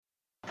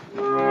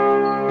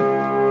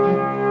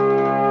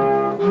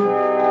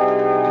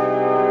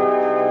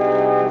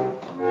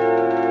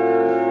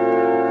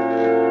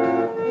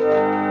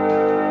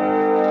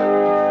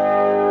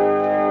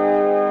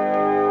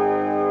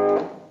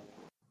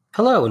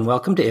Hello and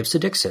welcome to Ipsa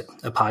Dixit,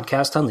 a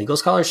podcast on legal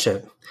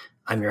scholarship.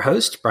 I'm your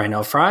host, Brian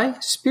L. Fry,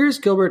 Spears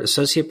Gilbert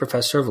Associate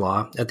Professor of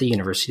Law at the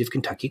University of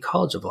Kentucky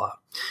College of Law.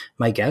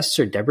 My guests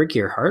are Deborah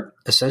Gearhart,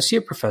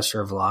 Associate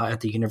Professor of Law at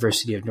the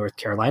University of North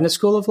Carolina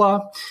School of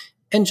Law,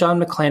 and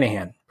John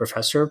McClanahan,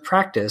 Professor of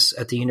Practice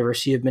at the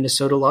University of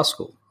Minnesota Law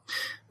School.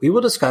 We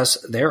will discuss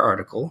their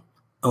article,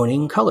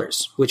 Owning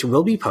Colors, which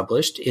will be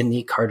published in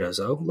the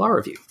Cardozo Law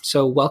Review.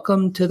 So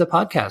welcome to the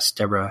podcast,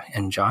 Deborah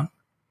and John.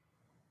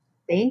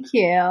 Thank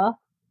you.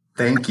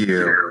 Thank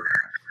you.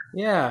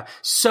 Yeah.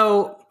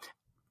 So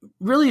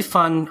really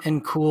fun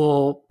and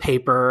cool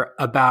paper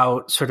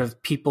about sort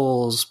of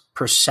people's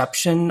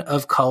perception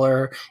of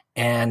color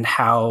and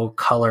how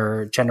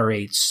color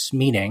generates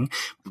meaning.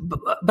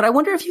 But I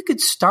wonder if you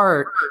could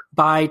start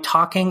by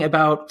talking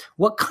about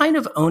what kind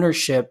of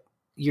ownership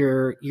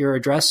you're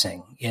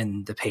addressing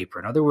in the paper.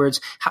 In other words,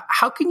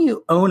 how can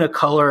you own a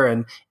color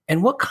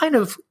and what kind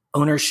of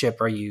ownership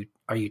are you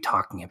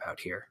talking about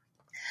here?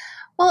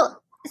 Well,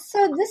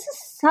 so this is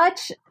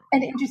such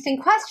an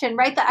interesting question,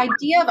 right? The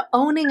idea of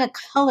owning a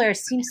color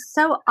seems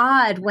so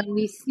odd when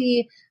we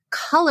see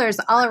colors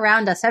all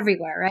around us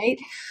everywhere, right?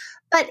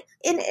 But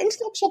in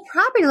intellectual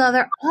property law,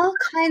 there are all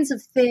kinds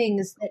of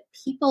things that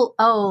people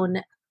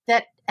own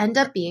that end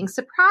up being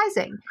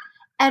surprising.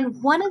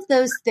 And one of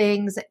those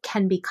things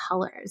can be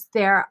colors.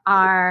 There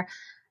are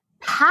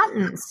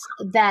patents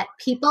that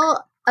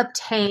people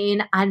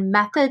obtain on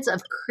methods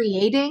of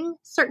creating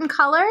certain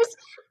colors.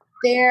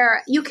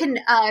 You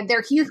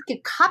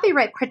get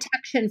copyright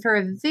protection for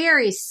a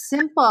very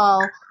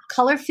simple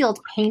color field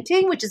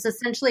painting, which is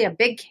essentially a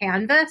big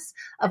canvas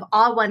of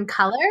all one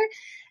color.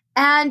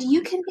 And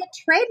you can get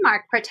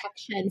trademark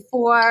protection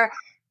for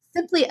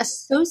simply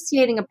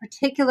associating a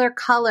particular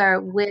color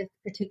with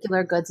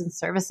particular goods and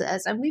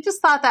services. And we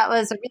just thought that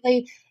was a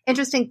really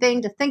interesting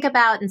thing to think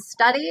about and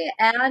study.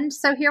 And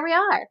so here we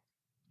are.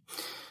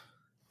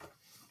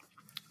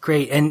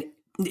 Great.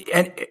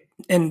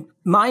 And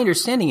my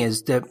understanding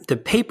is that the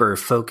paper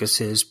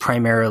focuses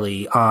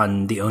primarily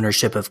on the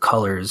ownership of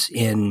colors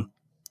in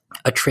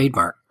a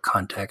trademark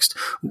context.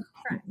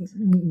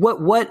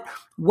 What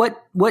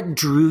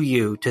drew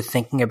you to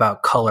thinking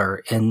about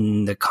color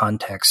in the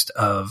context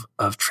of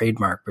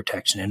trademark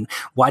protection, and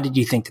why did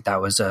you think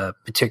that was a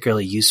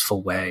particularly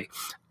useful way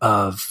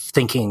of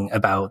thinking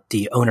about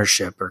the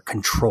ownership or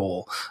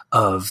control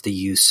of the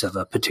use of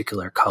a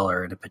particular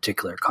color in a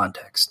particular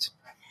context?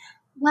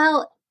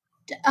 Well,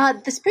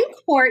 the Supreme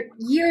Court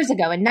years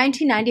ago in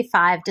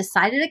 1995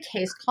 decided a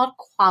case called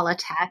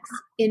Qualitex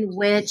in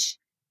which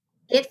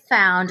it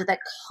found that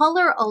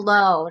color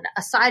alone,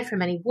 aside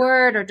from any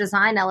word or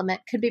design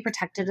element, could be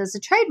protected as a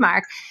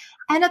trademark.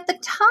 And at the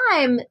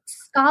time,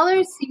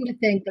 scholars seemed to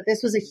think that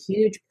this was a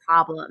huge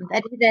problem,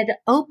 that it had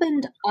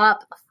opened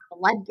up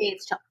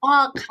floodgates to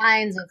all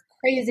kinds of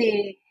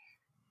crazy,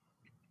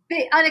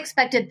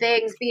 unexpected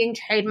things being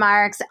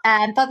trademarks,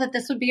 and thought that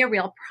this would be a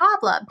real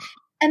problem.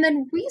 And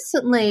then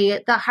recently,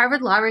 the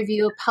Harvard Law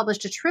Review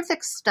published a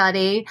terrific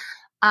study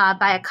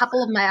by a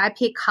couple of my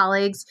IP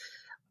colleagues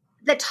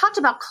that talked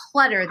about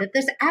clutter, that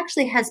this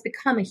actually has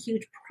become a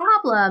huge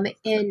problem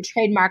in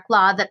trademark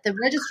law, that the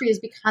registry is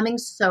becoming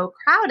so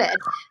crowded.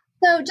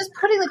 So just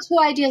putting the two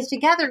ideas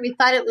together, we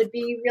thought it would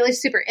be really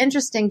super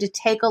interesting to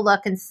take a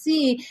look and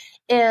see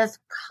if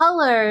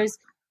colors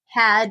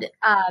had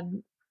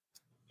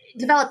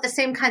developed the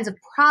same kinds of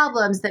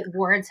problems that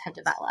words had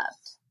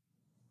developed.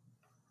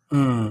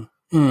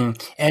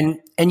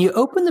 And you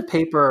open the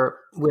paper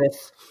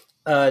with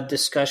a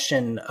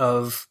discussion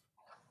of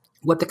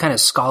what the kind of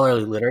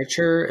scholarly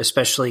literature,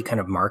 especially kind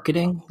of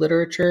marketing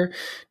literature,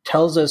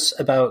 tells us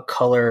about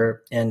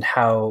color and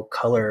how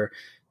color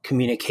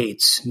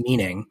communicates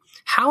meaning.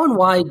 How and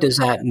why does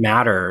that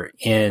matter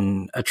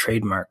in a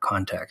trademark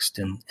context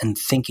and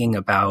thinking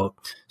about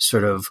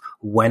sort of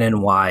when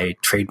and why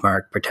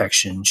trademark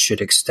protection should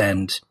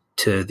extend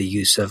to the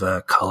use of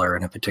a color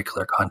in a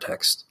particular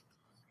context?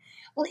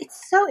 Well,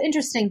 it's so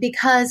interesting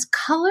because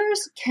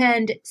colors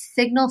can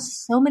signal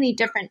so many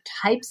different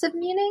types of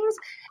meanings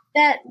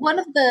that one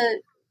of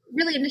the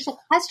really initial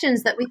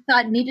questions that we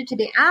thought needed to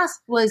be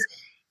asked was,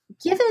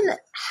 given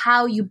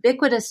how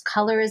ubiquitous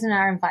color is in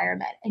our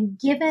environment and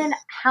given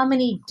how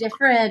many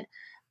different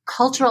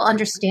cultural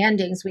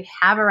understandings we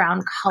have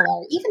around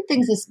color, even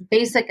things as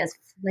basic as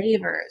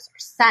flavors or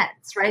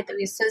scents, right, that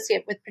we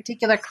associate with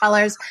particular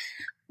colors,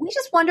 we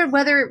just wondered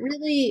whether it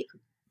really...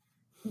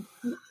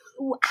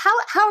 How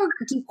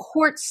do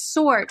courts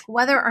sort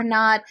whether or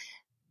not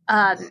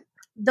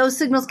those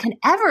signals can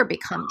ever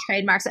become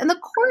trademarks? And the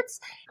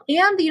courts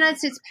and the United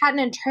States Patent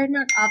and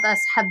Trademark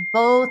Office have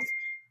both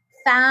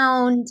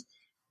found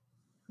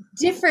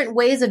different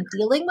ways of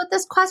dealing with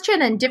this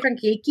question and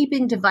different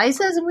gatekeeping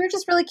devices. And we were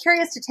just really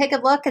curious to take a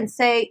look and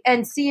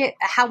see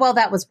how well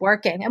that was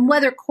working and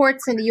whether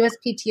courts and the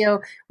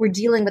USPTO were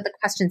dealing with the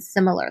question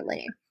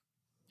similarly.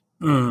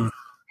 I mean,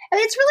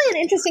 it's really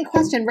an interesting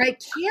question,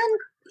 right?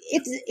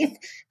 if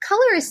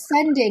color is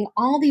sending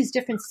all these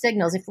different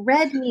signals, if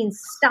red means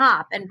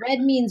stop, and red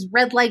means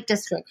red light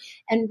district,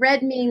 and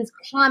red means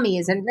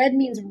commies, and red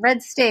means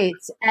red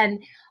states,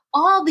 and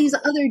all these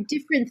other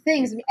different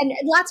things, and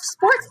lots of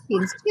sports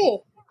teams too,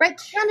 right?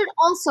 Can it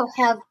also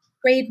have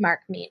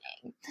trademark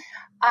meaning?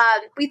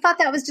 We thought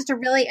that was just a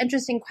really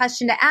interesting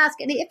question to ask.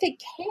 And if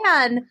it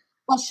can,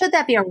 well, should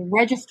that be a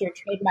registered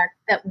trademark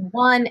that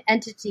one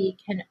entity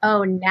can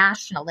own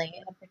nationally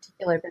in a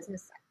particular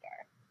business sector?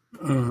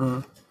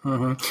 Mm-hmm,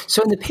 mm-hmm.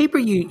 So in the paper,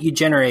 you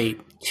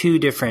generate two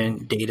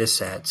different data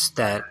sets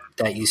that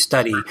you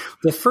study.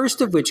 The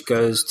first of which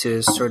goes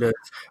to sort of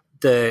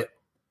the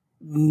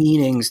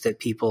meanings that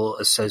people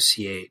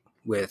associate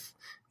with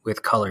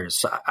colors.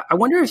 So I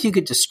wonder if you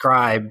could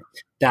describe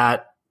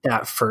that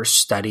first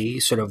study,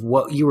 sort of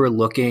what you were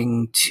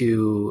looking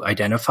to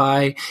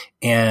identify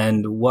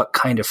and what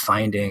kind of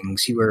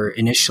findings you were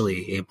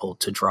initially able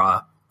to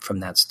draw from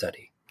that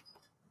study.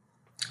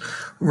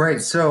 Right.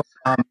 So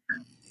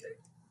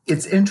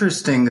it's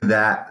interesting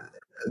that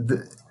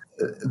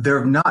there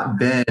have not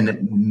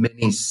been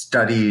many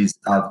studies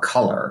of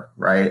color,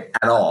 right,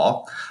 at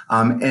all.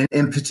 And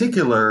in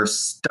particular,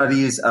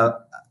 studies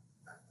about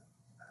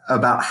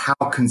how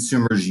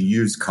consumers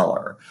use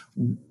color.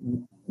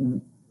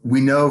 We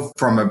know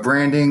from a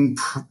branding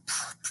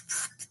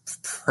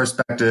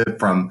perspective,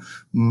 from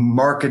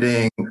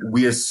marketing,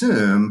 we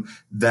assume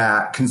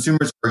that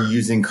consumers are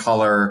using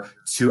color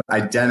to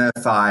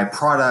identify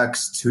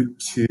products,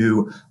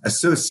 to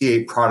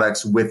associate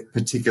products with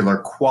particular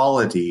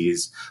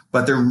qualities,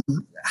 but there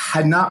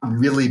had not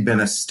really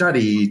been a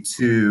study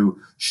to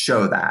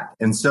show that.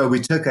 And so we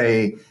took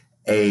a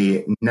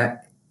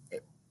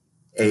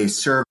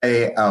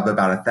survey of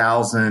about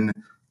 1,000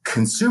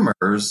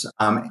 consumers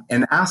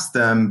and asked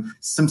them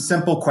some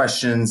simple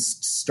questions,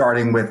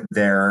 starting with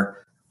their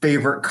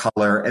favorite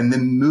color and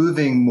then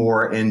moving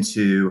more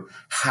into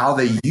how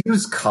they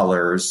use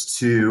colors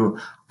to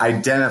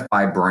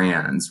identify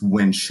brands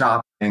when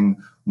shopping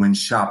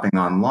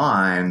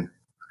online.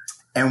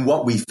 And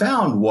what we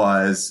found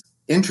was,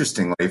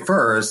 interestingly,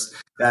 first,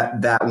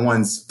 that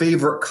one's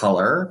favorite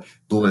color,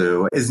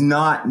 blue, is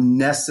not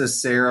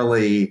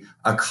necessarily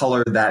a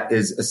color that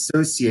is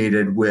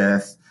associated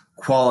with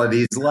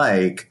qualities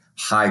like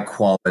high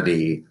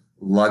quality,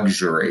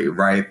 luxury,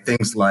 right?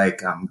 Things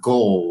like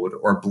gold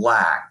or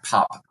black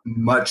pop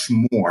much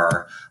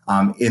more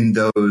in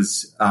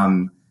those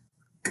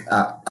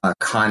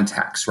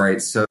contexts, right?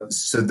 So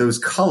those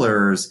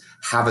colors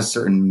have a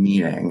certain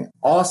meaning.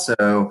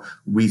 Also,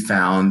 we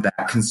found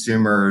that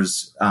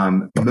consumers,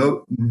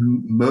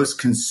 most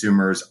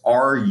consumers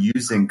are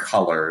using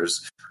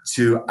colors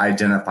to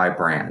identify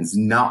brands,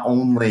 not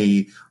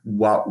only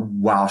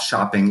while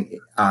shopping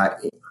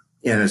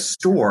in a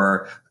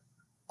store,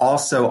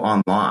 also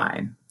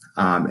online.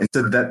 And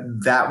so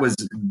that was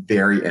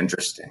very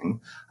interesting.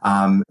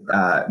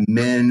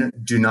 Men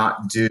do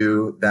not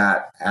do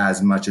that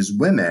as much as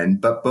women,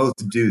 but both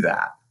do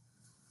that.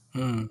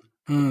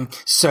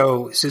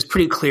 So it's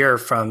pretty clear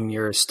from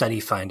your study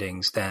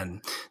findings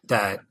then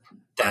that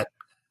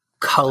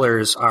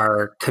colors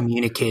are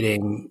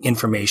communicating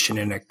information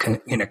in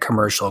a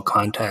commercial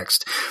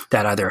context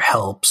that either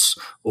helps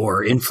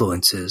or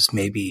influences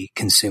maybe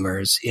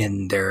consumers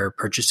in their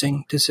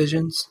purchasing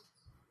decisions.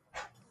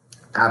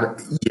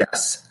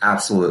 Yes,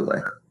 absolutely.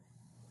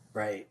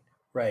 Right.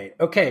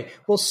 Okay.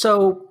 Well,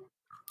 so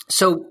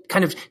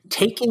kind of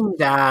taking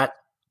that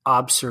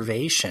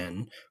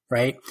observation,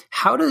 right?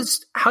 How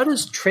does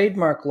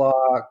trademark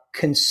law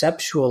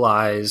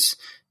conceptualize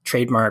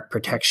trademark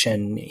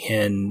protection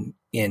in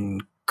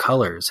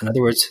colors? In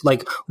other words,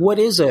 like what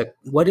is a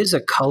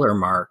color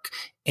mark,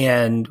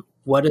 and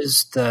what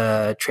does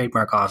the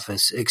trademark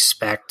office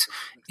expect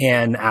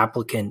an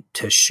applicant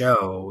to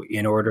show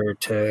in order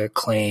to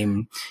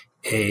claim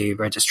a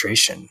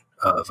registration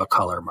of a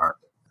color mark?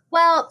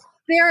 Well,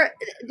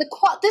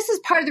 this is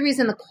part of the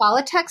reason the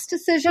Qualitex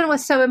decision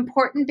was so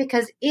important,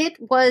 because it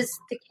was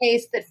the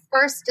case that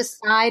first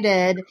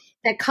decided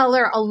that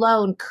color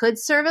alone could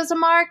serve as a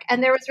mark,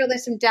 and there was really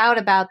some doubt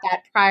about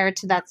that prior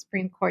to that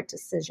Supreme Court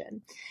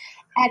decision.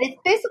 And it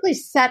basically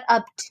set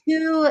up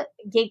two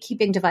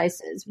gatekeeping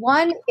devices.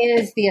 One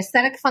is the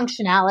aesthetic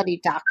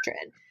functionality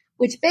doctrine,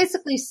 which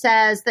basically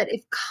says that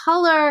if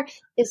color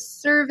is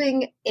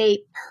serving a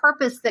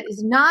purpose that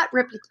is not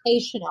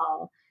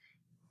reputational,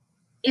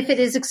 if it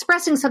is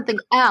expressing something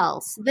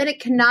else, then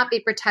it cannot be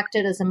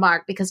protected as a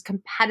mark because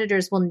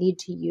competitors will need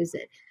to use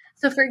it.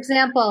 So, for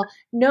example,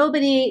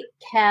 nobody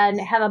can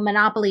have a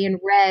monopoly in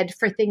red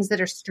for things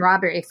that are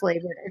strawberry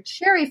flavored or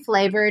cherry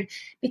flavored,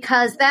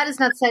 because that is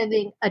not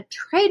sending a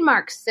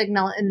trademark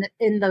signal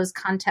in those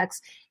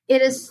contexts.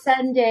 It is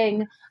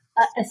sending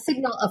a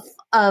signal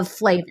of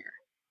flavor.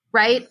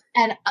 Right?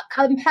 And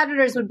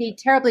competitors would be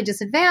terribly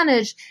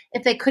disadvantaged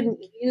if they couldn't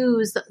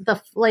use the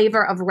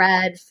flavor of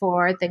red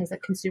for things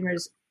that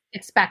consumers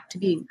expect to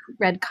be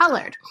red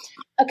colored.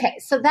 Okay,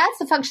 so that's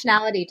the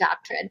functionality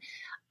doctrine.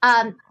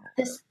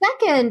 The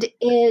second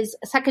is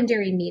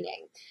secondary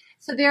meaning.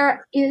 So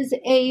there is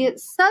a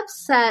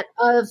subset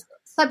of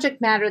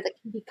subject matter that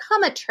can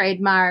become a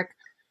trademark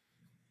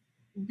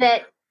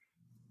that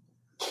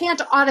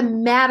can't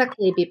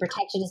automatically be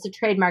protected as a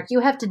trademark.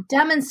 You have to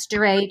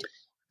demonstrate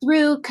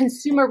through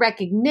consumer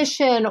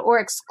recognition or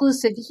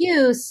exclusive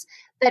use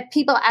that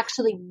people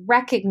actually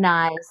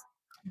recognize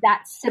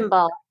that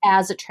symbol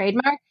as a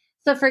trademark.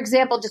 So, for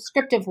example,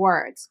 descriptive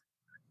words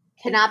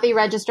cannot be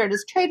registered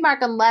as trademark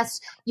unless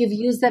you've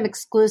used them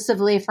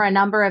exclusively for a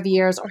number of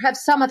years or have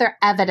some other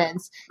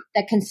evidence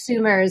that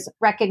consumers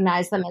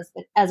recognize them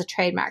as a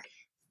trademark.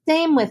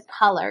 Same with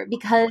color,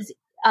 because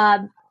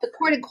the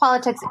court in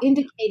Qualitex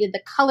indicated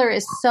that color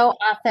is so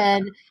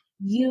often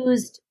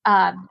used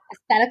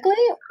aesthetically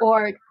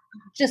or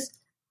just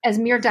as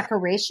mere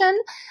decoration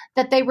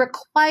that they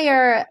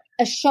require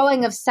a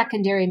showing of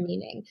secondary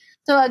meaning.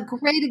 So a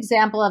great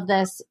example of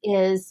this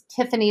is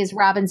Tiffany's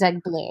Robin's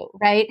Egg Blue,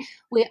 right?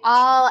 We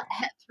all,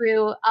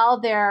 through all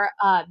their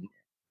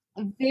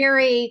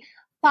very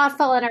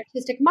thoughtful and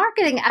artistic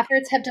marketing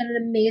efforts, have done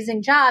an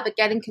amazing job at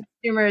getting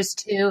consumers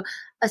to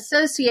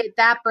associate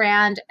that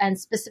brand and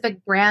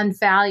specific brand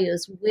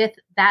values with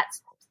that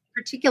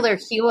particular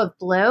hue of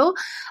blue.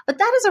 But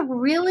that is a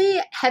really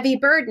heavy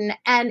burden,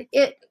 and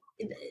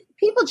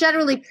people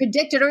generally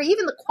predicted, or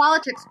even the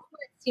Qualitex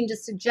court seemed to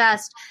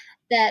suggest,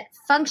 that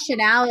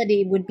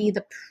functionality would be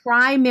the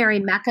primary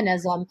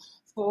mechanism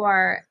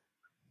for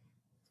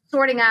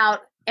sorting out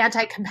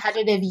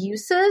anti-competitive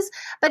uses.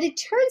 But it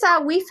turns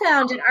out we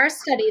found in our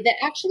study that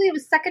actually it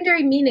was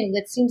secondary meaning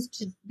that seems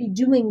to be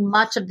doing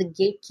much of the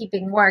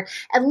gatekeeping work,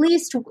 at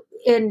least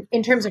in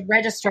terms of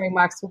registering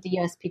marks with the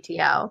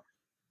USPTO.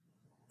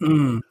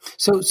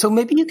 So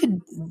maybe you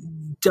could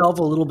delve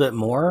a little bit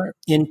more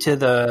into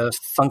the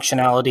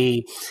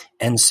functionality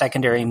and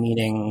secondary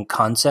meaning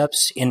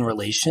concepts in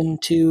relation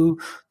to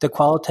the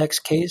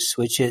Qualitex case,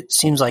 which it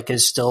seems like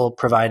is still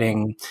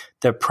providing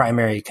the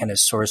primary kind of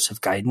source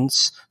of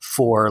guidance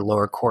for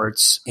lower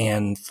courts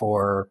and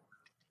for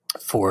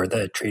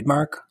the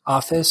trademark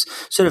office.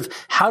 Sort of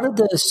how did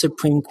the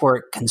Supreme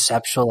Court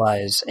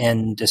conceptualize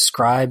and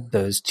describe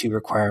those two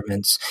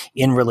requirements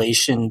in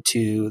relation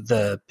to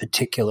the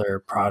particular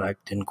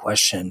product in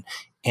question?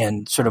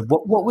 And sort of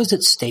what was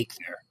at stake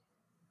there?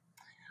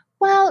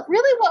 Well,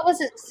 really what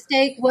was at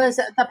stake was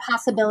the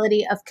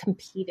possibility of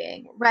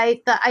competing,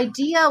 right? The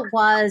idea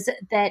was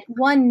that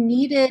one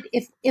needed,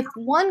 if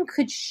one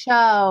could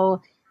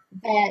show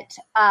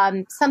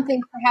that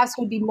something perhaps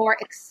would be more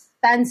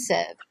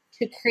expensive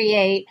to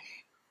create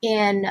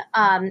in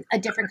a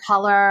different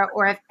color,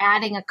 or if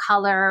adding a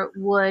color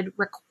would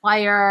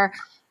require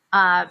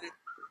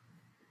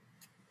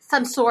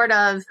some sort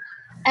of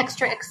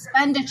extra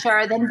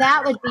expenditure, then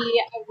that would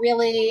be a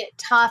really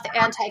tough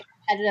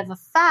anti-competitive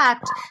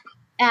effect.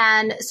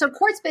 And so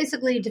courts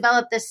basically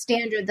developed this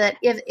standard that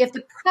if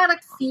the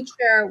product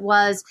feature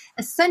was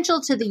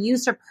essential to the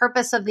use or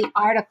purpose of the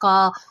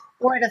article,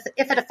 or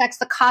if it affects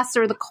the cost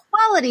or the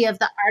quality of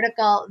the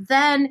article,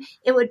 then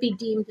it would be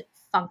deemed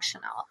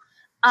functional.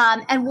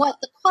 And what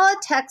the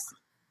Qualitex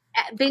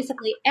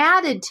basically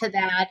added to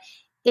that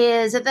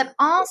is that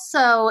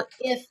also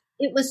if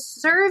it was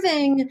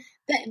serving,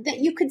 that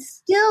you could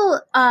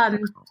still,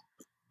 even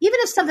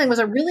if something was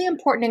a really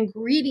important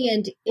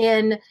ingredient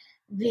in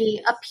the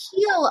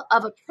appeal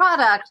of a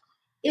product,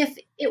 if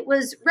it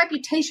was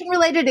reputation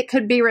related, it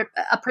could be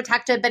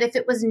protected. But if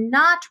it was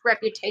not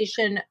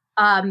reputation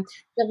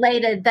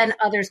related, then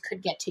others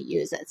could get to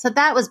use it. So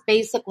that was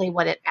basically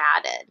what it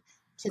added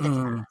to the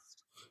test.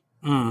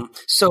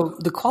 So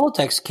the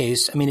Qualitex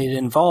case, I mean, it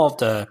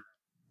involved a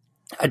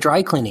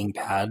dry cleaning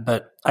pad,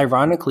 but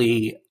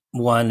ironically,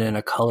 one in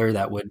a color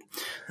that would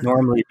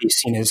normally be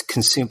seen as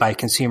consumed by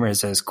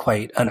consumers as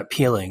quite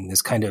unappealing.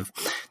 This kind of,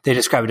 they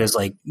describe it as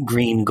like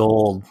green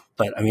gold,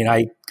 but I mean,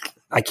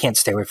 I can't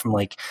stay away from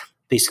like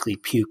basically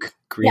puke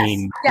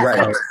green. Yes.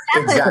 Right.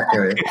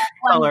 Exactly.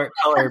 Color.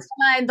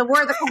 The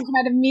word that comes to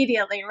mind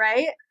immediately,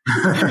 right?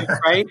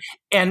 Right.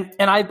 And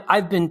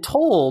I've been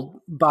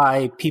told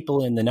by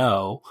people in the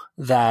know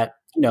that,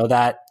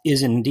 that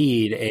is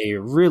indeed a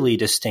really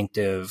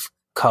distinctive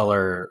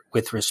color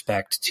with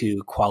respect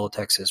to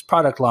Qualitex's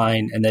product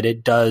line, and that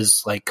it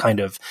does, like, kind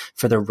of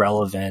for the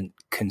relevant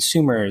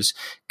consumers,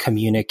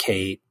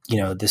 communicate,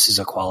 this is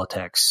a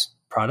Qualitex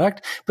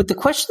product. But the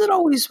question that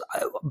always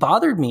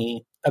bothered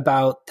me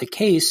about the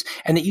case,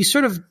 and that you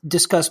sort of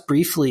discussed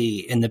briefly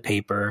in the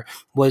paper,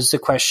 was the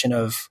question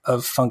of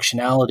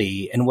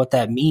functionality and what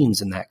that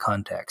means in that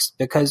context.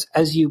 Because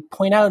as you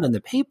point out in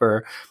the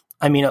paper,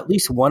 I mean, at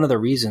least one of the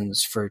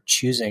reasons for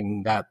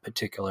choosing that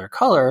particular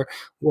color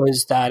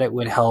was that it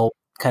would help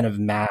kind of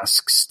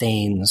mask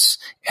stains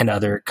and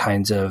other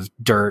kinds of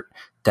dirt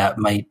that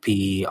might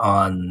be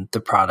on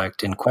the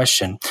product in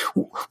question.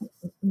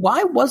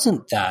 Why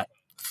wasn't that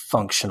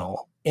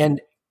functional?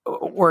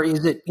 Or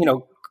is it,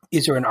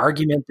 is there an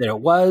argument that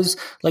it was?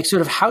 Like,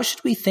 sort of, how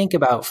should we think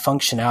about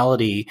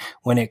functionality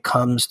when it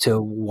comes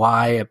to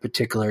why a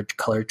particular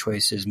color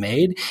choice is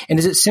made? And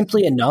is it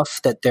simply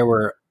enough that there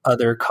were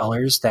other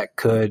colors that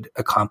could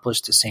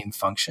accomplish the same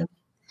function?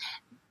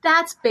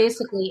 That's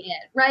basically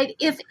it, right?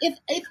 If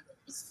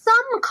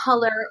some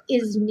color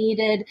is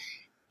needed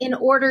in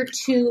order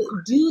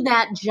to do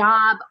that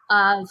job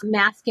of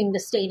masking the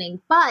staining,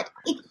 but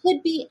it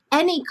could be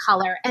any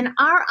color, and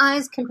our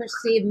eyes can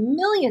perceive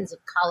millions of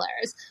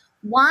colors.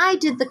 Why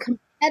did the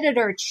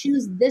competitor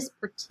choose this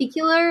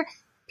particular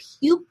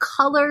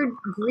puke-colored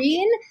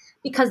green?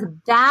 Because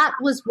that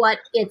was what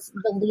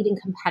the leading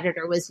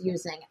competitor was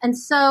using. And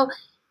so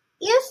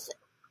if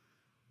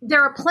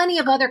there are plenty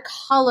of other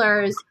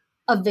colors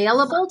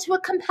available to a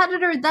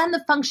competitor, then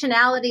the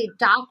functionality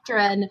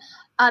doctrine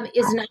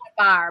is not a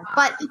bar.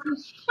 But if you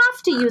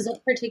have to use a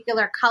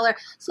particular color,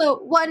 so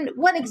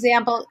one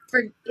example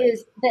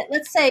is that,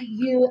 let's say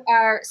you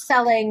are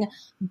selling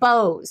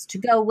bows to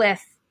go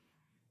with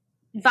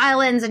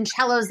violins and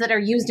cellos that are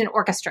used in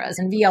orchestras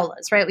and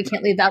violas, right? We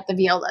can't leave out the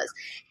violas.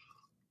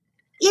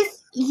 If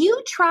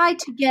you try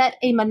to get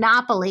a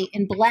monopoly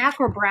in black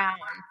or brown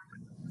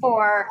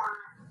for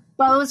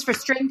bows for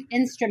stringed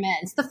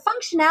instruments, the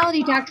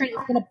functionality doctrine is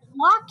going to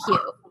block you,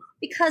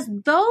 because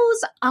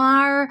those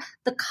are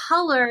the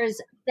colors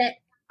that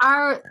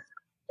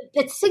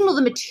signal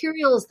the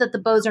materials that the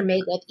bows are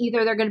made with.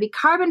 Either they're going to be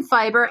carbon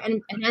fiber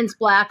and hence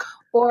black,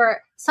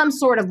 or some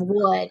sort of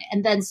wood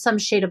and then some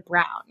shade of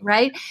brown,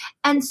 right?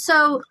 And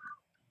so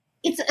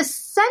it's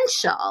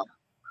essential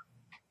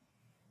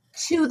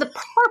to the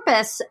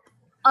purpose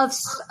of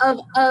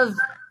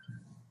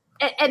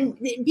and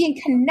being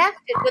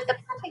connected with the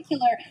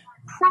particular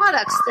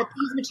products that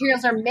these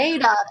materials are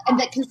made of, and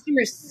that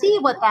consumers see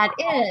what that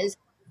is,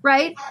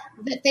 right?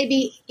 That they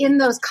be in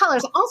those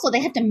colors. Also,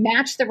 they have to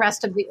match the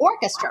rest of the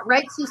orchestra,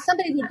 right? So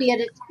somebody would be at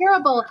a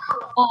terrible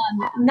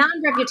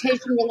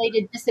non-reputation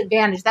related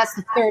disadvantage. That's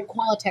the third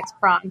Qualitex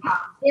prong.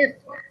 If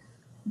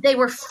they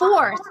were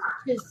forced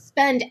to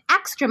spend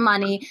extra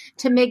money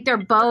to make their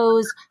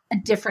bows a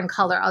different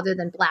color other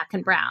than black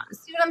and brown.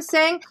 See what I'm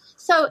saying?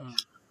 So,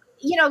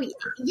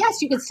 yes,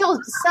 you can still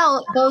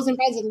sell bows and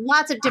braids in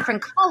lots of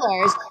different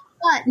colors,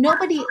 but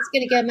nobody is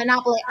going to get a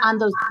monopoly on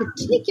those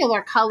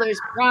particular colors,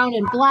 brown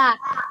and black,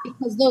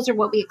 because those are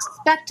what we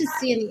expect to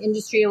see in the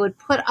industry. It would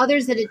put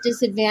others at a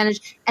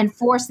disadvantage and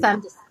force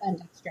them to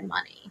spend extra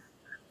money.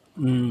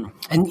 And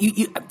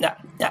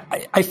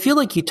I feel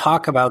like you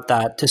talk about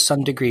that to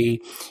some degree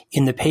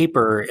in the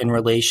paper in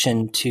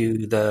relation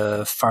to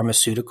the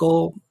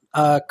pharmaceutical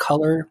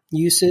color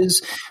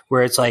uses,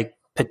 where it's like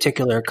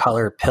particular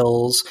color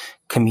pills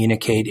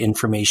communicate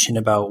information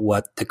about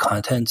what the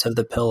contents of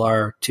the pill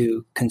are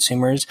to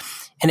consumers.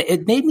 And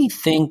it made me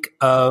think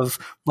of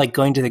like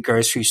going to the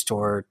grocery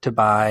store to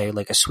buy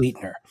like a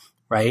sweetener,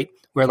 right?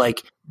 Where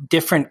like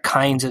different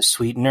kinds of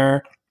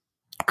sweetener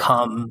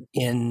come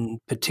in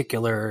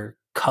particular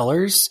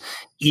colors,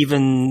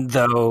 even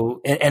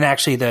though, and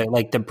actually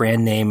the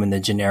brand name and the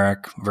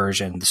generic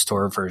version, the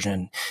store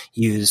version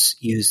use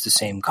the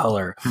same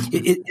color.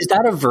 Is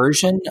that a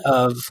version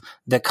of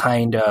the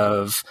kind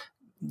of,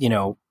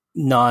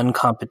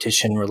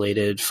 non-competition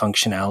related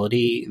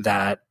functionality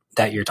that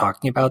you're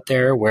talking about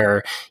there,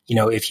 where,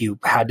 if you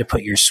had to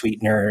put your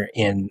sweetener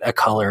in a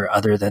color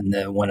other than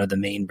the one of the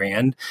main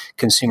brand,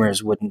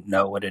 consumers wouldn't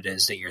know what it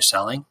is that you're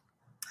selling?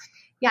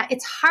 Yeah,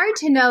 it's hard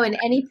to know in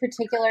any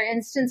particular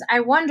instance. I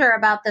wonder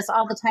about this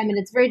all the time, and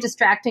it's very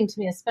distracting to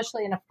me,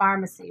 especially in a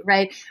pharmacy,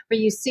 right? Where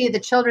you see the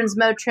children's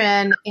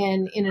Motrin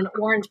in an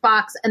orange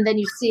box, and then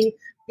you see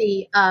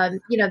the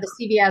the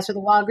CVS or the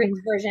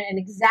Walgreens version in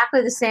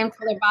exactly the same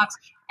color box.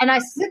 And I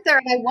sit there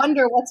and I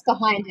wonder what's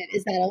behind it.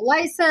 Is that a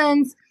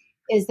license?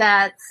 Is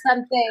that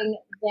something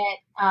that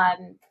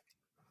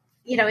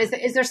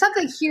is there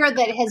something here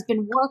that has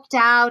been worked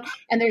out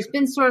and there's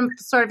been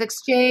sort of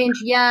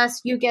exchange?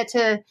 Yes, you get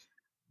to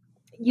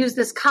use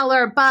this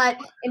color, but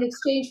in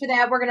exchange for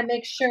that, we're going to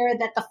make sure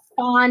that the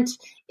font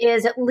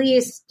is at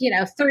least,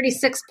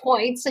 36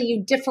 points. So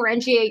you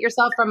differentiate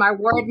yourself from our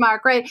word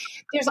mark, right?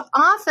 There's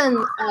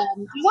often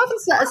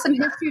some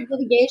history of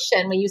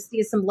litigation when you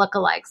see some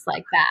lookalikes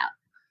like that.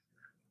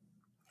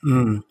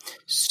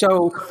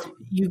 So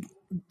you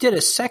did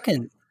a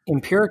second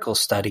empirical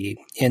study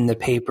in the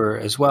paper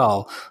as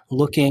well,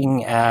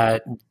 looking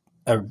at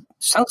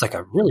sounds like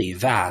a really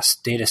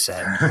vast data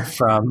set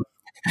from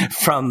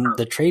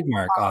the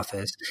trademark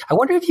office. I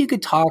wonder if you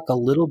could talk a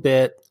little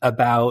bit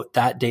about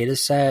that data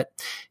set,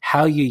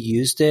 how you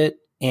used it,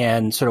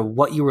 and sort of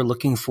what you were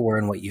looking for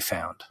and what you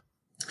found.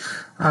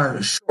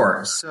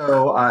 Sure.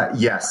 So,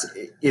 yes,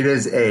 it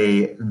is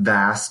a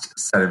vast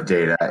set of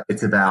data.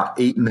 It's about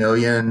 8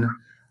 million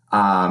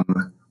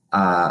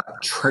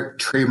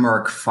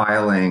trademark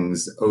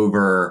filings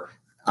over,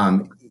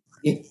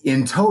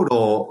 in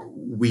total,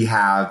 we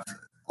have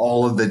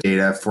all of the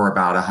data for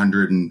about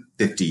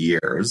 150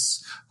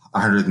 years,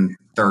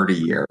 130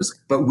 years.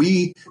 But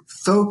we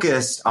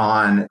focused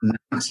on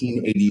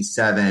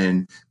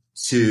 1987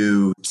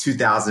 to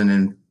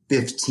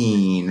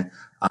 2015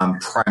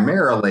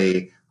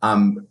 primarily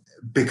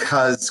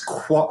because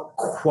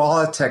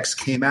Qualitex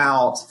came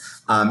out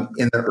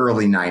in the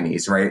early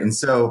 90s, right? And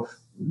so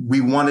we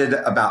wanted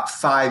about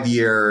 5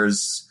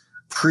 years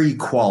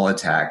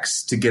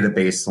pre-Qualitex to get a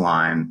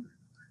baseline.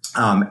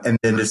 and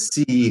then to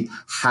see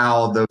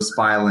how those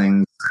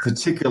filings,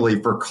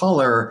 particularly for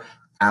color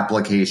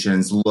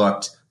applications,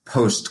 looked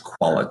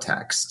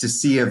post-Qualitex, to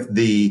see if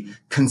the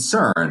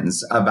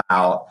concerns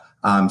about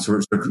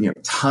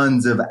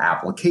tons of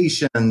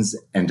applications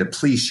and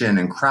depletion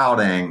and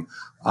crowding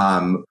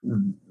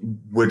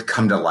would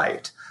come to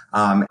light.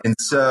 And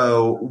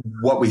so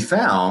what we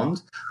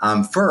found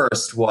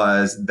first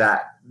was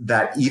that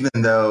even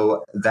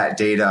though that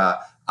data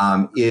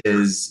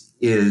is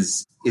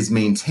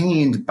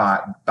maintained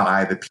by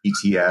the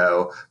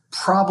PTO,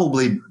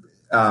 probably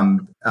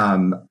on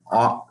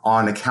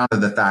account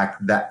of the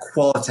fact that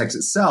Qualitex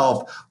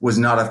itself was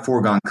not a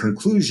foregone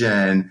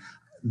conclusion,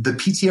 the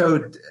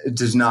PTO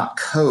does not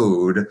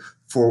code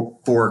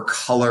for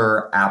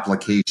color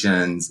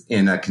applications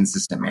in a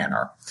consistent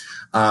manner.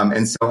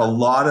 And so a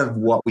lot of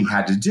what we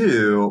had to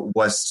do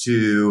was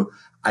to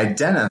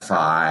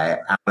identify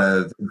out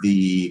of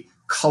the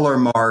color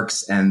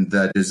marks and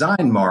the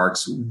design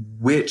marks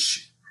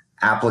which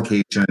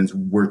applications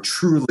were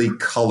truly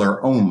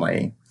color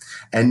only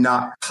and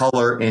not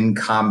color in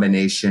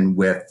combination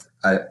with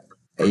a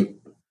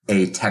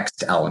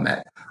text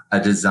element, a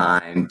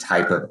design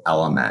type of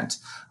element.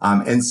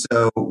 And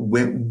so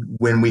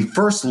when we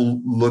first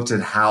looked at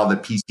how the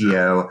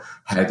PTO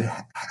had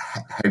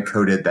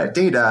coded that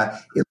data,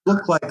 it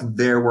looked like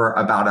there were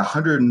about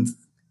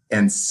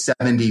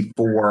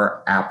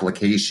 174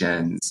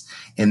 applications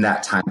in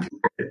that time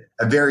period,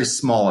 a very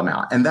small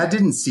amount. And that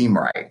didn't seem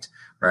right?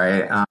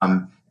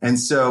 And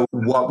so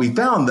what we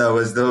found, though,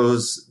 is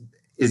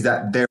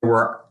that there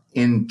were,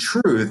 in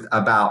truth,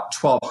 about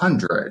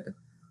 1,200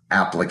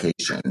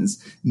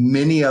 applications.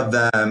 Many of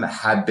them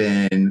had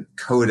been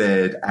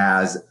coded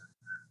as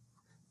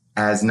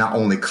not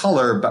only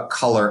color, but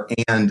color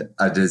and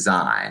a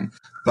design.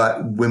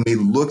 But when we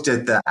looked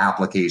at the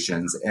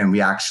applications and we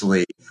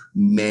actually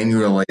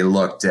manually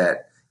looked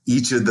at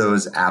each of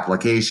those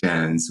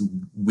applications,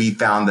 we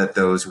found that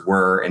those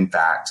were, in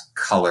fact,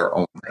 color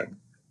only.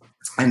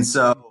 And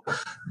so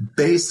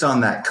based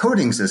on that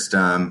coding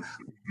system,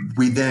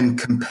 we then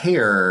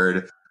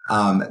compared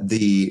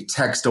the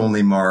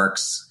text-only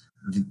marks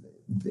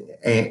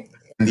and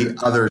the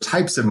other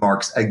types of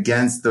marks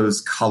against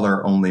those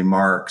color-only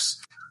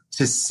marks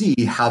to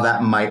see how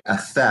that might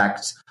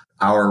affect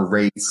our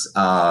rates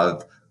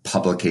of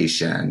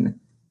publication,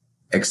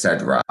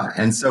 etc.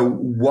 And so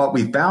what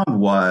we found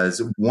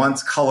was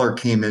once color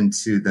came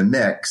into the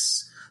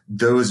mix,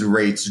 those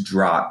rates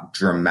dropped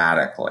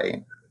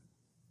dramatically.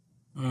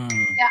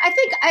 Yeah, I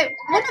think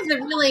one of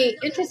the really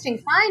interesting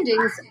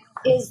findings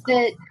is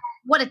that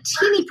what a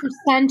teeny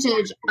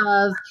percentage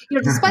of,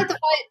 despite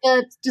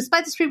the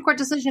Supreme Court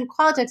decision in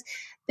Qualitex,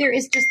 there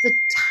is just the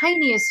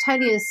tiniest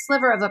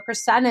sliver of a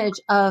percentage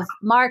of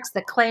marks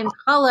that claim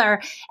color,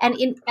 and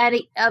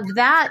of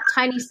that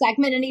tiny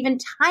segment, and even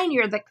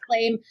tinier that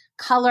claim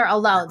color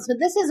alone. So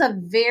this is a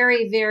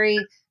very, very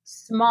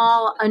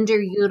small,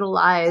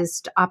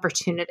 underutilized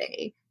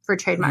opportunity for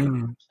trademark.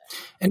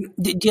 And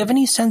do you have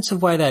any sense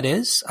of why that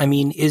is? I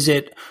mean, is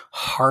it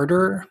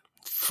harder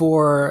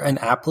for an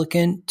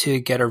applicant to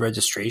get a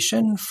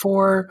registration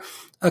for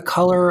a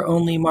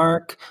color-only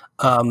mark?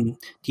 Do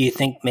you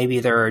think maybe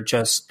there are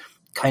just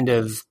kind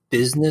of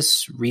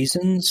business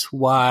reasons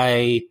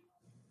why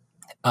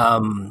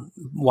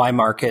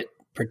market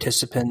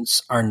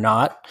participants are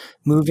not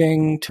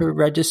moving to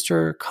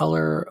register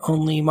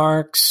color-only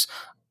marks?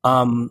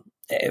 I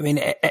mean,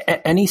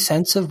 any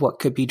sense of what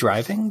could be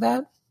driving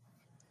that?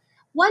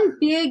 One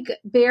big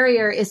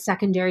barrier is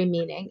secondary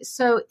meaning.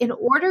 So in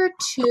order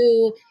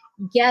to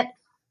get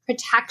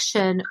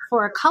protection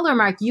for a color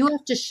mark, you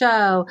have to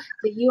show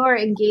that you are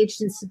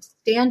engaged in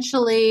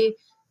substantially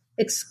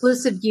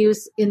exclusive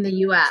use in the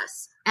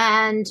U.S.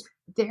 And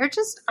there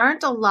just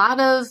aren't a lot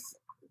of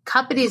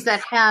companies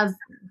that have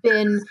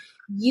been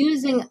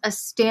using a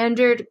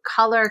standard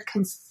color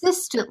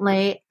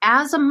consistently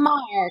as a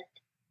mark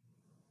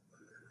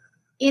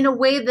in a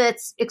way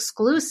that's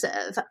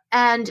exclusive.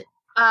 And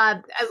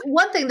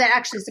one thing that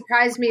actually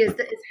surprised me is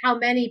how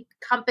many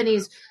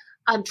companies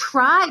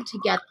tried to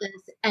get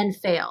this and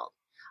failed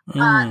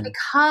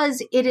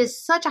because it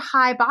is such a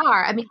high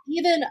bar. I mean,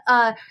 even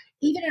an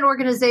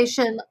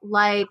organization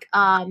like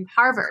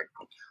Harvard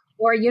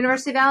or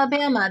University of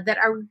Alabama that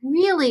are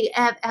really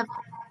have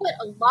put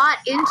a lot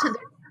into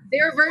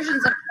their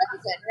versions of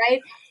Crimson, right?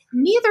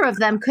 Neither of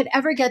them could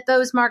ever get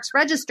those marks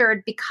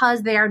registered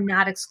because they are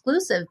not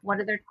exclusive.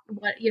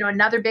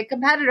 Another big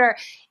competitor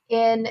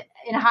in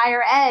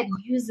higher ed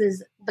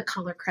uses the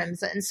color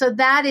crimson. So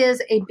that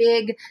is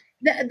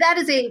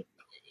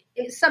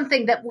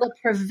something that will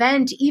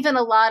prevent even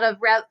a lot of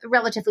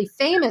relatively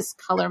famous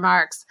color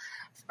marks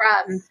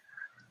from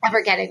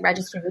ever getting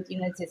registered with the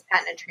United States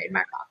Patent and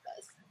Trademark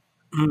Office.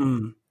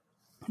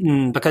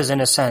 Because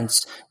in a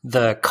sense,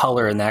 the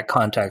color in that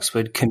context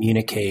would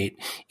communicate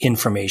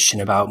information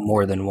about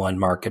more than one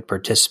market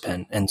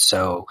participant. And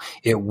so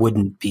it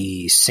wouldn't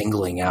be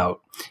singling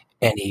out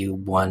any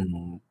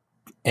one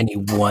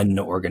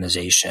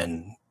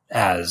organization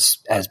as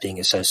being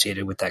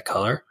associated with that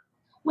color.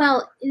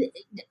 Well,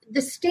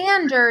 the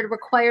standard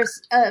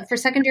requires, for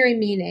secondary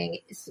meaning,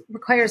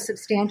 requires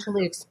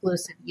substantially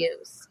exclusive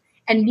use,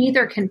 and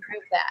neither can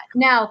prove that.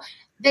 Now,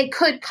 they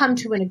could come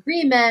to an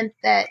agreement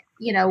that,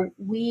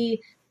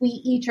 we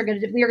are going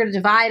to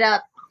divide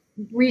up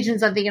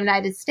regions of the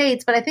United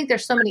States, but I think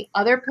there's so many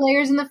other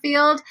players in the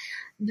field,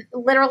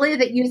 literally,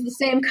 that use the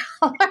same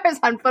colors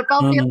on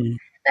football fields,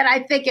 that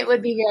I think it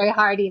would be very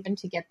hard even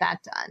to get that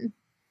done.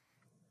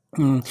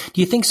 Do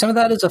you think some of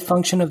that is a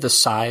function of the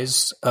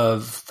size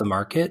of the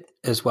market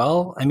as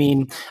well? I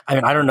mean,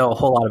 I don't know a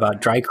whole lot about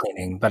dry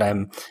cleaning, but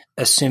I'm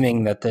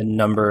assuming that the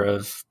number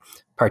of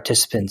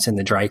participants in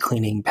the dry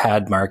cleaning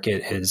pad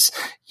market is,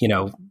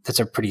 that's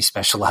a pretty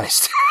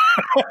specialized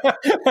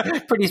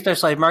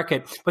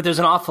market. But there's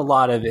an awful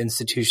lot of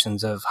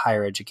institutions of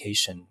higher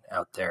education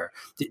out there.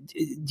 Do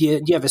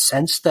you have a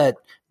sense that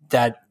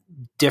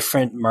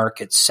different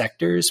market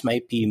sectors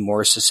might be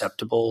more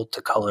susceptible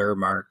to color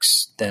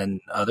marks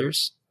than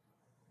others?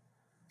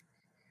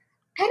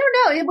 I don't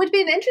know. It would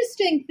be an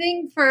interesting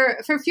thing for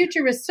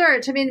future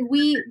research. I mean,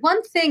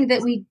 one thing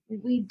that we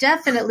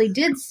definitely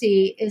did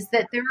see is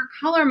that there are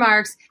color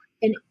marks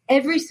in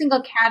every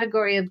single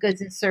category of goods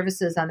and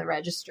services on the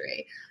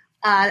registry.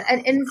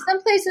 And in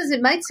some places,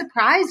 it might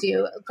surprise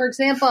you. For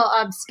example,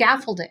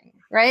 scaffolding,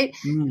 right?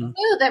 You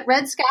know, that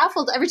red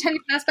scaffold, every time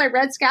you pass by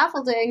red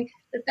scaffolding,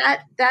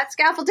 that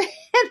scaffolding,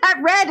 that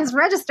red is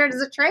registered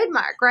as a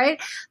trademark, right?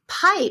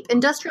 Pipe,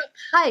 industrial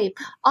pipe,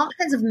 all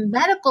kinds of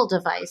medical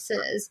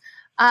devices.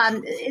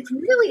 It's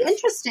really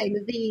interesting,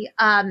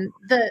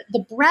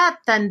 the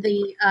breadth and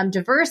the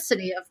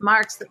diversity of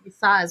marks that we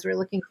saw as we were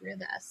looking through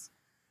this.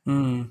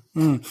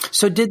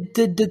 So did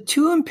the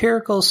two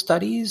empirical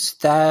studies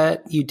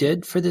that you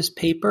did for this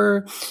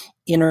paper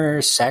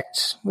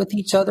intersect with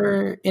each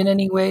other in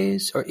any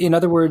ways? Or in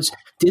other words,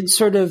 did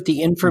sort of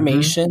the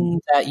information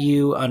that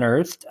you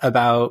unearthed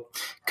about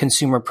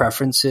consumer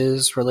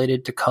preferences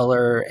related to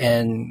color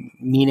and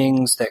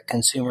meanings that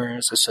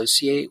consumers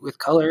associate with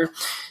color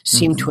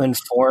seem to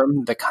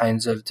inform the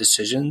kinds of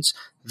decisions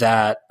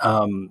that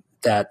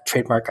that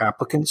trademark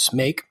applicants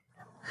make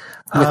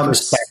with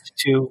respect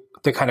to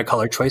the kind of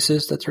color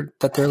choices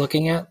that they're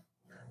looking at?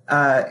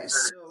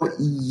 So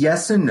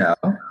yes and no.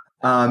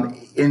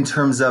 In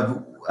terms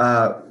of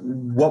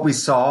what we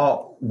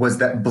saw was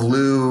that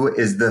blue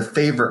is the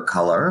favorite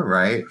color,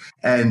 right?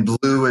 And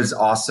blue is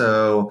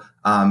also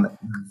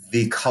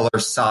the color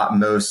sought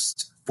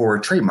most for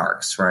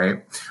trademarks,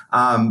 right?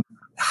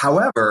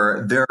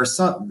 However, there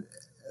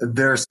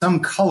are some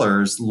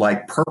colors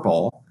like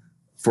purple,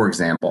 for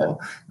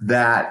example,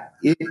 that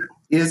it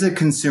is a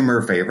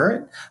consumer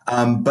favorite,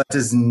 but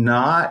does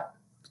not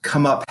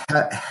come up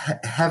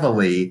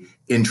heavily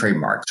in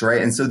trademarks,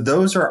 right? And so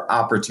those are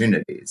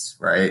opportunities,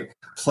 right?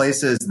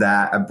 Places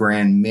that a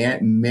brand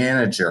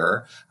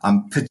manager,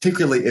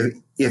 particularly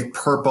if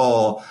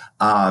purple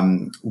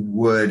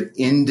would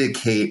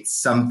indicate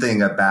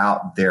something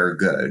about their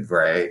good,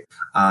 right?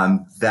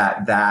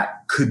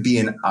 That could be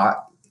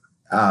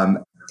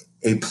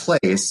a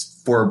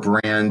place for a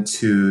brand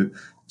to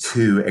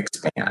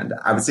expand.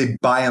 I would say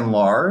by and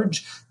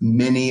large,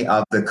 many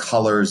of the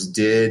colors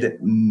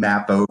did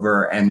map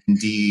over, and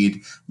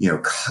indeed,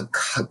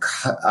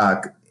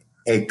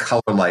 a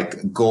color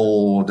like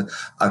gold,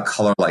 a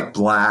color like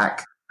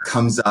black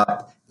comes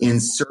up in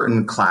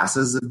certain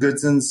classes of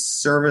goods and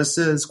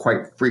services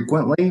quite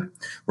frequently,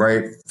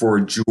 right? For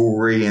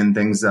jewelry and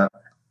things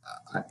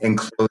in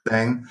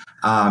clothing.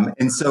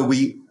 And so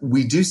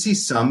we do see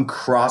some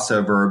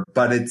crossover,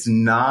 but it's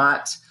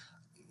not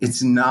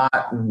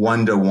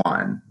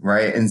one-to-one,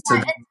 right? And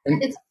so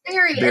it's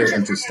very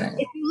interesting.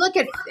 If you look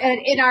at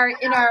in our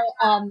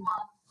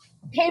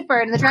paper,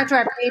 in the draft of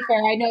our paper,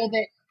 I know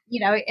that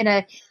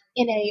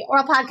in a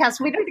oral podcast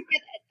we don't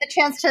get the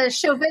chance to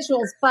show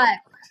visuals, but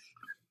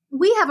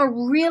we have a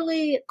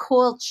really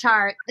cool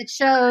chart that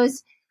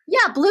shows,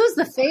 blue's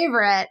the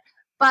favorite,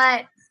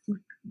 but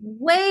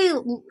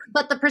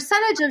the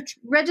percentage of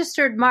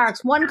registered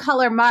marks, one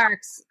color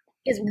marks,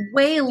 is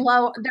way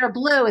low. Their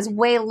blue is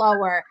way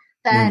lower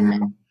than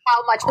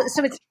how much.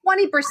 So it's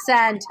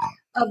 20%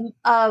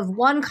 of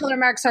one color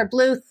marks are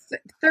blue.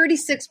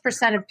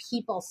 36% of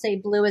people say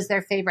blue is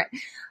their favorite.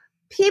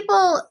 We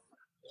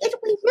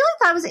really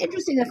thought it was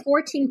interesting that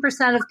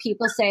 14% of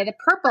people say that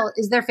purple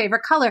is their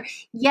favorite color,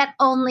 yet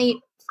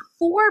only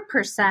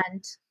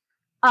 4%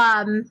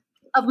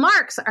 of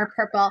marks are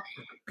purple.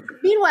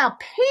 Meanwhile,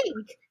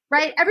 pink,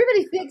 right?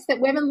 Everybody thinks that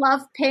women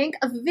love pink.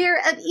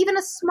 Even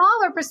a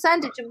smaller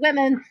percentage of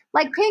women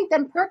like pink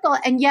than purple,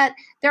 and yet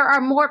there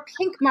are more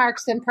pink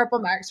marks than purple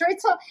marks,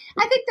 right? So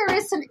I think there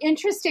is some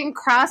interesting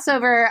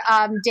crossover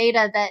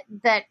data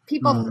that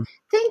people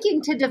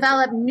thinking to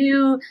develop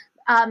new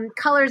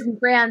colors and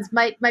brands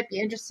might be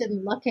interested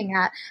in looking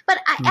at. But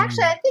I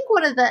think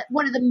one of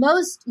the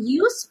most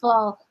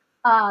useful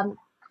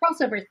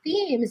crossover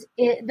themes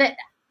that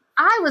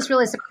I was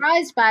really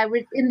surprised by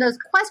in those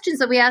questions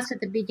that we asked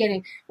at the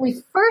beginning. When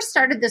we first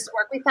started this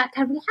work, we thought,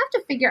 God, we have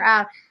to figure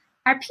out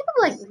are people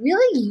like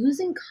really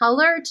using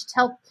color to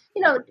tell,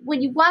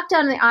 when you walk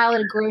down the aisle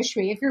at a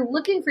grocery, if you're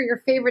looking for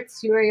your favorite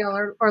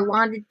cereal or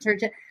laundry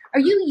detergent, are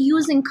you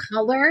using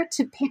color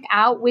to pick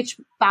out which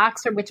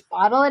box or which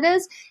bottle it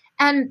is?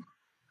 And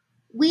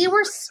we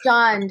were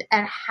stunned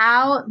at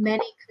how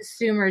many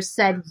consumers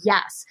said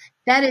yes.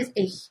 That is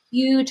a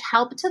huge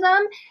help to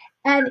them.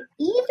 And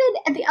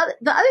the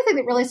other thing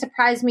that really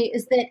surprised me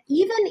is that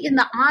even in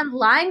the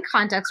online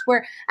context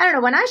where, I don't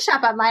know, when I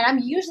shop online, I'm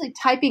usually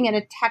typing in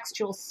a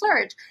textual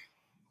search.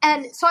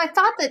 And so I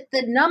thought that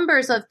the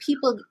numbers of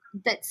people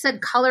that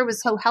said color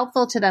was so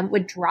helpful to them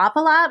would drop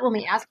a lot when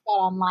we asked about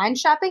online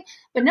shopping.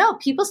 But no,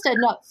 people said,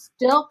 no,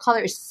 still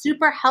color is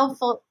super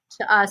helpful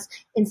to us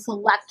in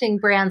selecting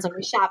brands when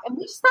we shop. And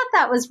we just thought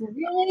that was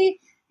really,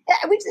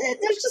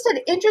 there's just an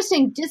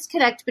interesting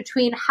disconnect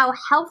between how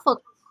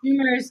helpful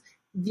consumers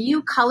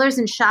view colors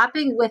in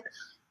shopping with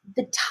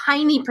the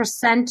tiny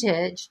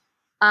percentage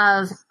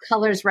of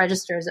colors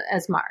registered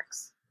as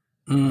marks.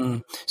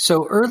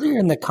 So earlier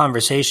in the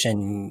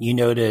conversation, you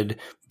noted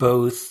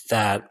both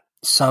that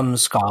some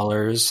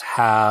scholars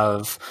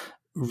have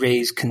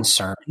raised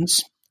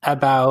concerns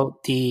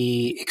about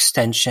the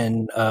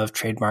extension of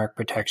trademark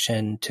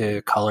protection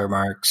to color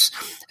marks,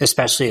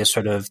 especially as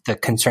sort of the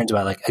concerns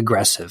about like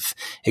aggressive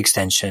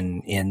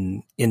extension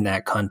in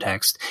that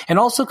context, and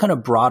also kind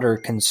of broader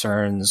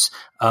concerns,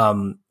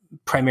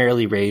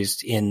 primarily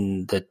raised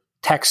in the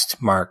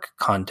text mark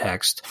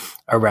context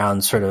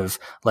around sort of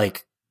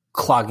like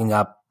clogging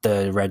up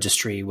the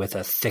registry with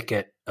a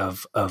thicket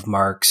of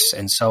marks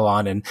and so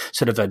on, and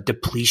sort of a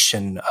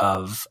depletion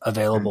of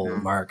available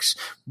marks.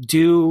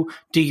 Do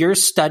your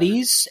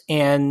studies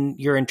and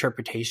your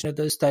interpretation of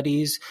those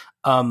studies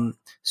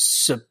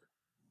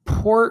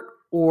support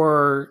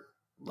or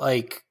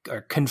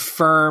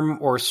confirm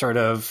or sort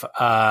of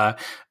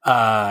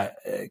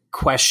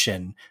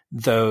question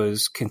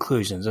those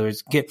conclusions?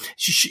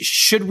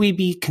 Should we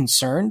be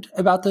concerned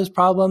about those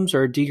problems,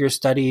 or do your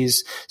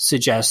studies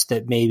suggest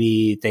that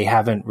maybe they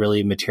haven't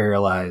really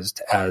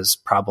materialized as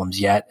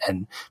problems yet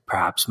and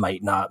perhaps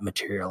might not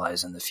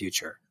materialize in the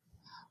future?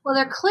 Well,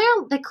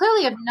 they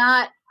clearly have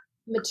not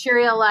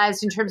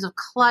materialized in terms of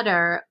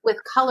clutter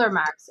with color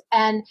marks.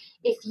 And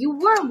if you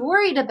were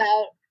worried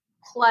about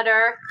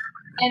clutter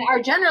and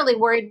are generally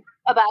worried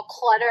about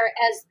clutter,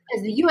 as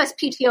the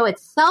USPTO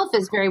itself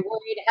is very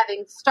worried,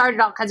 having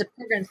started all kinds of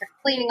programs for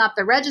cleaning up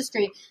the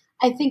registry,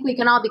 I think we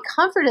can all be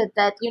comforted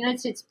that the United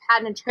States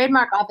Patent and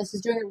Trademark Office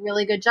is doing a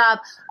really good job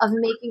of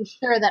making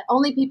sure that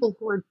only people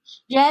who are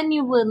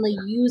genuinely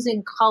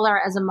using color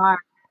as a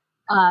mark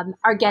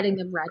are getting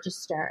them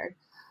registered.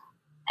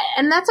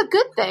 And that's a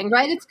good thing,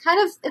 right? It's kind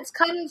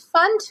of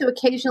fun to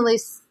occasionally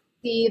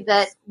see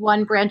that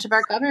one branch of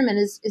our government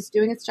is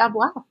doing its job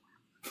well.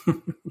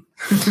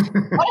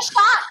 What a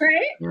shock,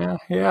 right?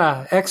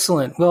 Yeah.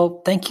 Excellent.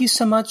 Well, thank you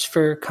so much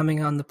for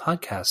coming on the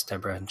podcast,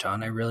 Deborah and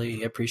John. I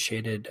really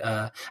appreciated,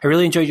 I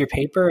really enjoyed your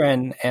paper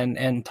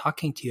and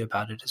talking to you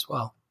about it as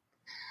well.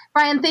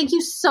 Brian, thank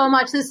you so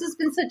much. This has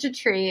been such a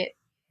treat.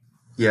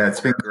 Yeah, it's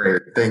been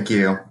great. Thank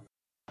you.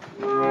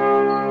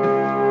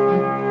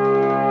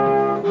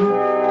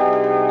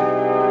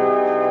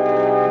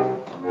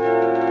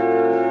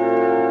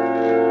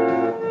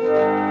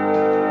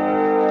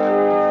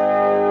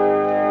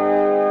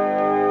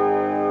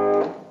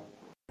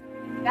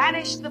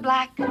 Banish the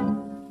black, burn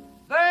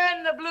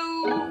the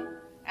blue,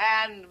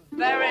 and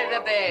bury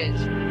the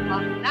beige.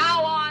 From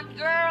now on,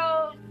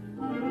 girls,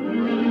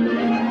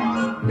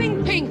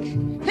 think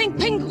pink. Think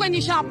pink when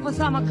you shop for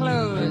summer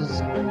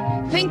clothes.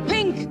 Think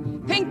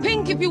pink. Think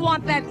pink if you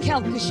want that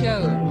Celt that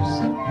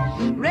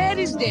shows. Red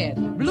is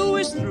dead, blue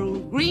is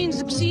through,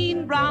 green's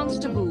obscene, brown's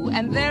taboo,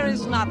 and there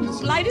is not the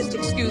slightest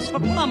excuse for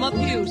plum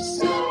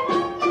abuse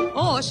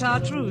or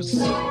chartreuse.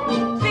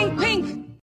 Think pink.